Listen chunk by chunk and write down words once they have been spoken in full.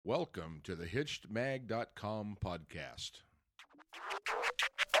Welcome to the HitchedMag.com podcast.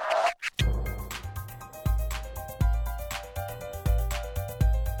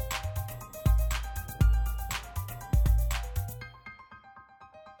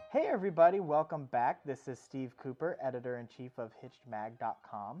 Hey everybody, welcome back. This is Steve Cooper, Editor-in-Chief of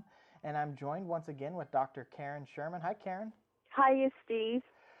HitchedMag.com, and I'm joined once again with Dr. Karen Sherman. Hi, Karen. Hiya, Steve.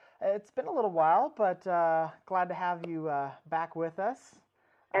 It's been a little while, but glad to have you back with us.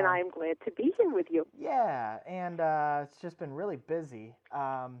 And I'm glad to be here with you. Yeah, and it's just been really busy.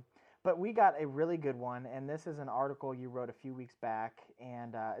 But we got a really good one, and this is an article you wrote a few weeks back,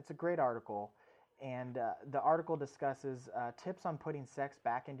 and it's a great article. And the article discusses tips on putting sex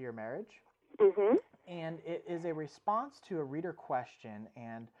back into your marriage. Mm-hmm. And it is a response to a reader question,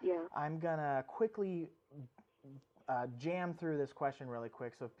 and I'm going to quickly jam through this question really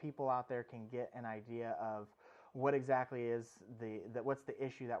quick so people out there can get an idea of what exactly is what's the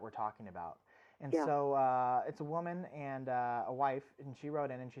issue that we're talking about. And so it's a woman and a wife, and she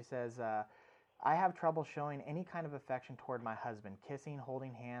wrote in and she says, I have trouble showing any kind of affection toward my husband, kissing,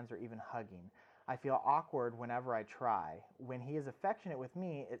 holding hands, or even hugging. I feel awkward whenever I try. When he is affectionate with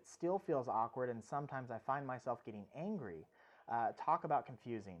me, it still feels awkward, and sometimes I find myself getting angry. Talk about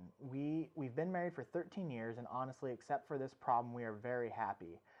confusing. We've been married for 13 years, and honestly, except for this problem, we are very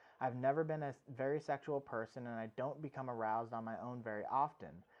happy. I've never been a very sexual person, and I don't become aroused on my own very often.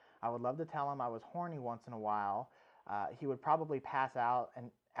 I would love to tell him I was horny once in a while. He would probably pass out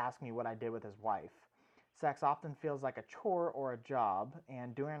and ask me what I did with his wife. Sex often feels like a chore or a job,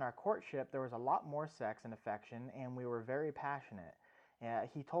 and during our courtship, there was a lot more sex and affection, and we were very passionate.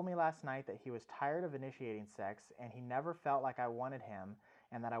 He told me last night that he was tired of initiating sex, and he never felt like I wanted him,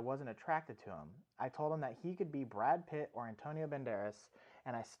 and that I wasn't attracted to him. I told him that he could be Brad Pitt or Antonio Banderas,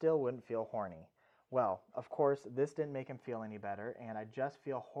 and I still wouldn't feel horny. Well, of course, this didn't make him feel any better, and I just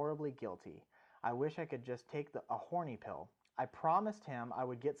feel horribly guilty. I wish I could just take a horny pill. I promised him I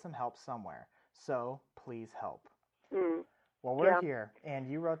would get some help somewhere, so please help. Well, we're here, and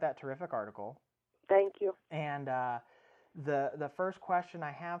you wrote that terrific article. Thank you. And the first question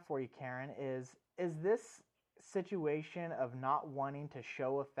I have for you, Karen, is this situation of not wanting to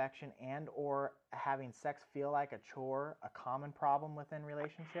show affection and or having sex feel like a chore a common problem within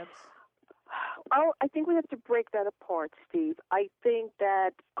relationships? Oh, I think we have to break that apart, Steve. I think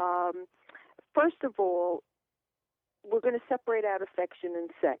that, first of all, we're going to separate out affection and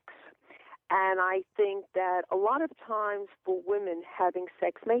sex. And I think that a lot of times for women, having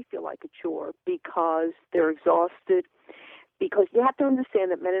sex may feel like a chore because they're exhausted. Because you have to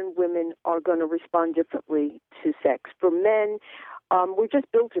understand that men and women are going to respond differently to sex. For men, we're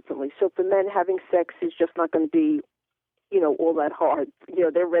just built differently. So for men, having sex is just not going to be, all that hard.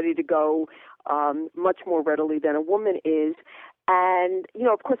 They're ready to go much more readily than a woman is. And,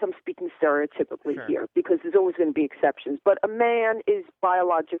 of course, I'm speaking stereotypically here because there's always going to be exceptions. But a man is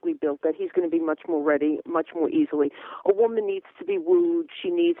biologically built that he's going to be much more ready, much more easily. A woman needs to be wooed. She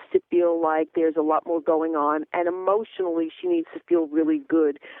needs to feel like there's a lot more going on. And emotionally, she needs to feel really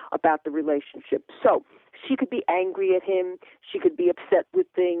good about the relationship. So she could be angry at him. She could be upset with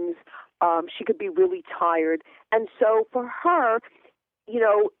things. She could be really tired. And so for her,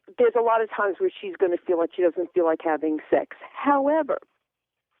 there's a lot of times where she's going to feel like she doesn't feel like having sex. However,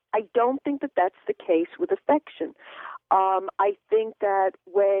 I don't think that that's the case with affection. I think that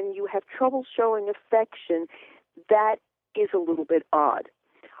when you have trouble showing affection, that is a little bit odd.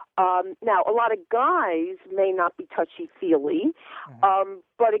 Now, a lot of guys may not be touchy-feely,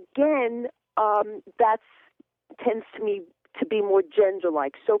 but again, that tends to me to be more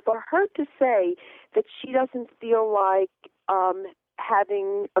gender-like. So for her to say that she doesn't feel like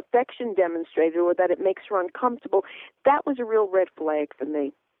having affection demonstrated or that it makes her uncomfortable, that was a real red flag for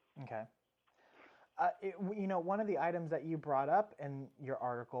me. Okay. One of the items that you brought up in your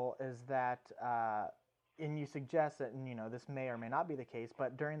article is that, and you suggest that, this may or may not be the case,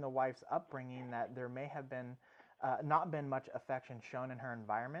 but during the wife's upbringing that there may have been not been much affection shown in her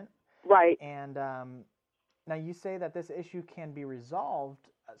environment. Right. And now you say that this issue can be resolved,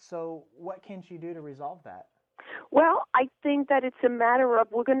 so what can she do to resolve that? Well, I think that it's a matter of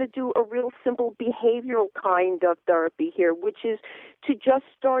we're going to do a real simple behavioral kind of therapy here, which is to just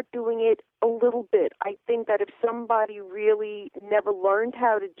start doing it a little bit. I think that if somebody really never learned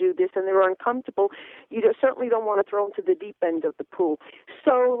how to do this and they're uncomfortable, you certainly don't want to throw them to the deep end of the pool.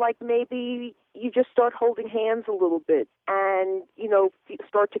 So, like, maybe you just start holding hands a little bit and,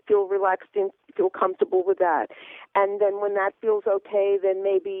 start to feel relaxed in feel comfortable with that. And then when that feels okay, then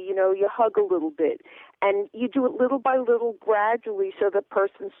maybe, you hug a little bit. And you do it little by little, gradually, so the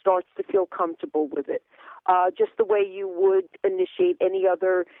person starts to feel comfortable with it, just the way you would initiate any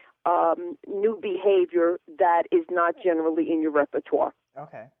other new behavior that is not generally in your repertoire.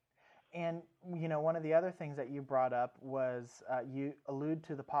 Okay. And, one of the other things that you brought up was you allude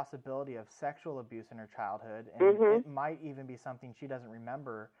to the possibility of sexual abuse in her childhood, and it might even be something she doesn't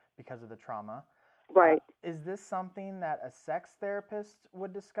remember because of the trauma. Right. Is this something that a sex therapist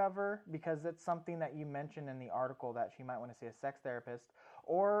would discover? Because it's something that you mentioned in the article that she might want to see a sex therapist,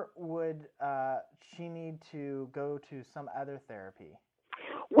 or would she need to go to some other therapy?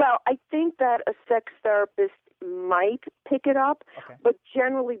 Well, I think that a sex therapist might pick it up, but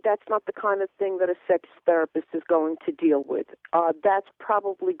generally that's not the kind of thing that a sex therapist is going to deal with. That's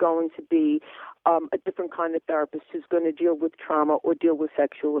probably going to be a different kind of therapist who's going to deal with trauma or deal with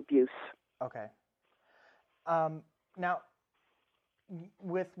sexual abuse. Okay. Now,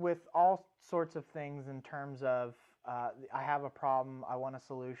 with all sorts of things in terms of I have a problem, I want a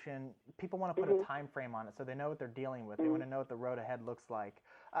solution, people want to put a time frame on it so they know what they're dealing with. They want to know what the road ahead looks like.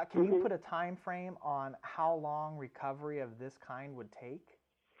 Can you put a time frame on how long recovery of this kind would take?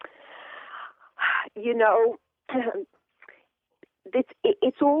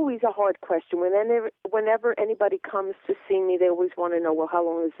 It's always a hard question. Whenever anybody comes to see me, they always want to know, well, how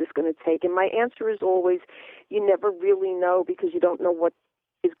long is this going to take? And my answer is always, you never really know because you don't know what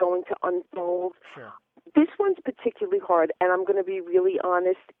is going to unfold. Sure. This one's particularly hard, and I'm going to be really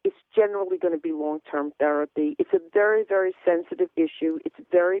honest. It's generally going to be long-term therapy. It's a very, very sensitive issue. It's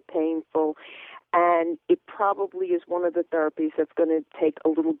very painful, and it probably is one of the therapies that's going to take a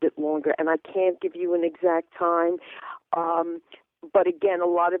little bit longer. And I can't give you an exact time, but again, a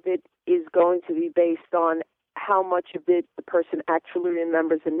lot of it is going to be based on how much of it the person actually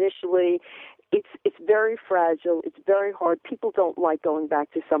remembers initially. It's very fragile. It's very hard. People don't like going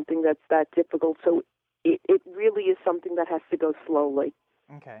back to something that's that difficult, so it really is something that has to go slowly.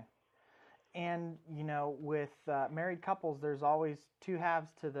 Okay. And, with married couples, there's always two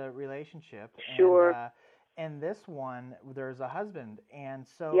halves to the relationship. Sure. And this one, there's a husband. And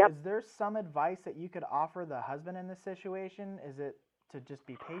so Yep. Is there some advice that you could offer the husband in this situation? Is it to just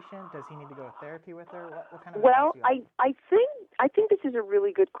be patient? Does he need to go to therapy with her? What kind of advice do you offer? I think this is a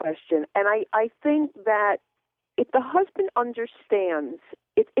really good question. And I think that if the husband understands,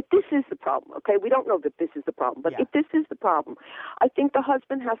 if this is the problem, okay, we don't know that this is the problem, but if this is the problem, I think the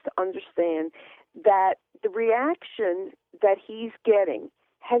husband has to understand that the reaction that he's getting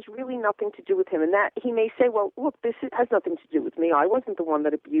has really nothing to do with him. And that he may say, well, look, has nothing to do with me. I wasn't the one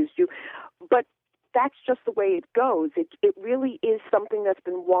that abused you. But that's just the way it goes. It really is something that's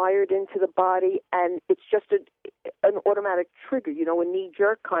been wired into the body, and it's just an automatic trigger, a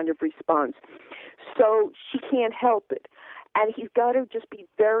knee-jerk kind of response. So she can't help it. And he's got to just be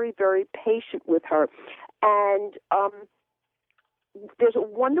very, very patient with her. And there's a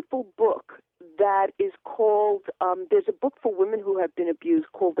wonderful book that is called, there's a book for women who have been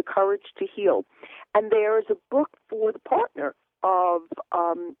abused called The Courage to Heal. And there is a book for the partner of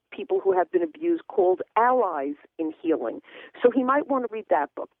people who have been abused called Allies in Healing. So he might want to read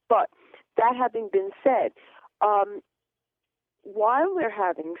that book. But that having been said, while they're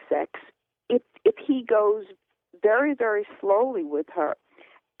having sex, if he goes very, very slowly with her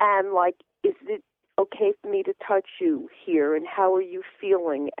and is it okay for me to touch you here, and how are you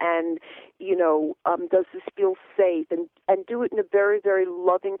feeling, and does this feel safe, and do it in a very, very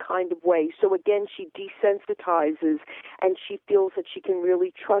loving kind of way. So again, she desensitizes and she feels that she can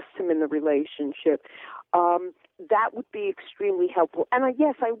really trust him in the relationship. That would be extremely helpful. And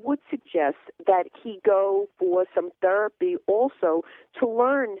yes, I would suggest that he go for some therapy also to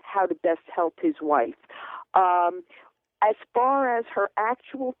learn how to best help his wife. As far as her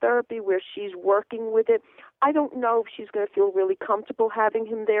actual therapy, where she's working with it, I don't know if she's going to feel really comfortable having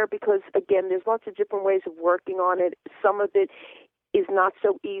him there because, again, there's lots of different ways of working on it. Some of it is not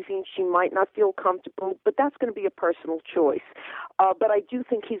so easy and she might not feel comfortable, but that's going to be a personal choice. But I do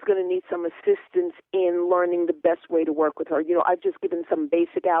think he's going to need some assistance in learning the best way to work with her. I've just given some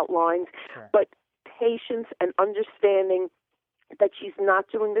basic outlines, Sure. But patience and understanding that she's not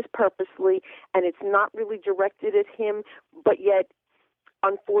doing this purposely, and it's not really directed at him, but yet,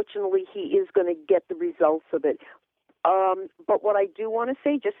 unfortunately, he is going to get the results of it. But what I do want to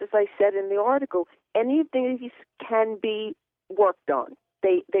say, just as I said in the article, any of these can be worked on.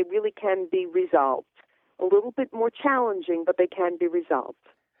 They really can be resolved. A little bit more challenging, but they can be resolved.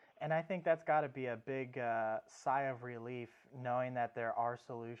 And I think that's got to be a big sigh of relief, knowing that there are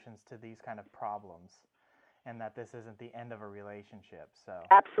solutions to these kind of problems. and that this isn't the end of a relationship. So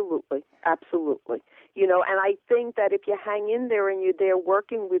absolutely. And I think that if you hang in there and you're there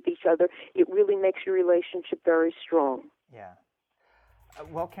working with each other, it really makes your relationship very strong. Yeah.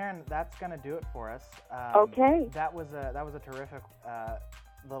 Well, Karen, that's going to do it for us. Okay. That was a terrific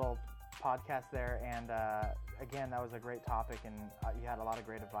little podcast there, and again, that was a great topic, and you had a lot of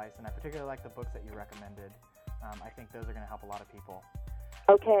great advice, and I particularly like the books that you recommended. I think those are going to help a lot of people.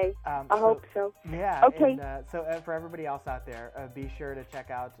 Okay, I hope so. Yeah. Okay. And, so for everybody else out there, be sure to check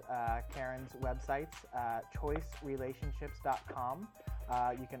out Karen's websites, choicerelationships.com.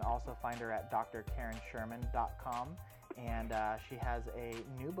 You can also find her at drkarensherman.com. And she has a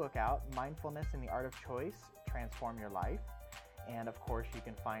new book out, Mindfulness in the Art of Choice, Transform Your Life. And, of course, you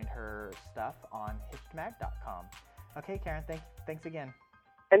can find her stuff on hitchedmag.com. Okay, Karen, thanks again.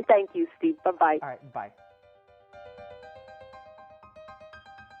 And thank you, Steve. Bye-bye. All right, bye.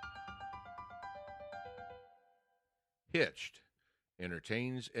 Hitched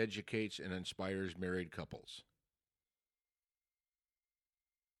entertains, educates, and inspires married couples.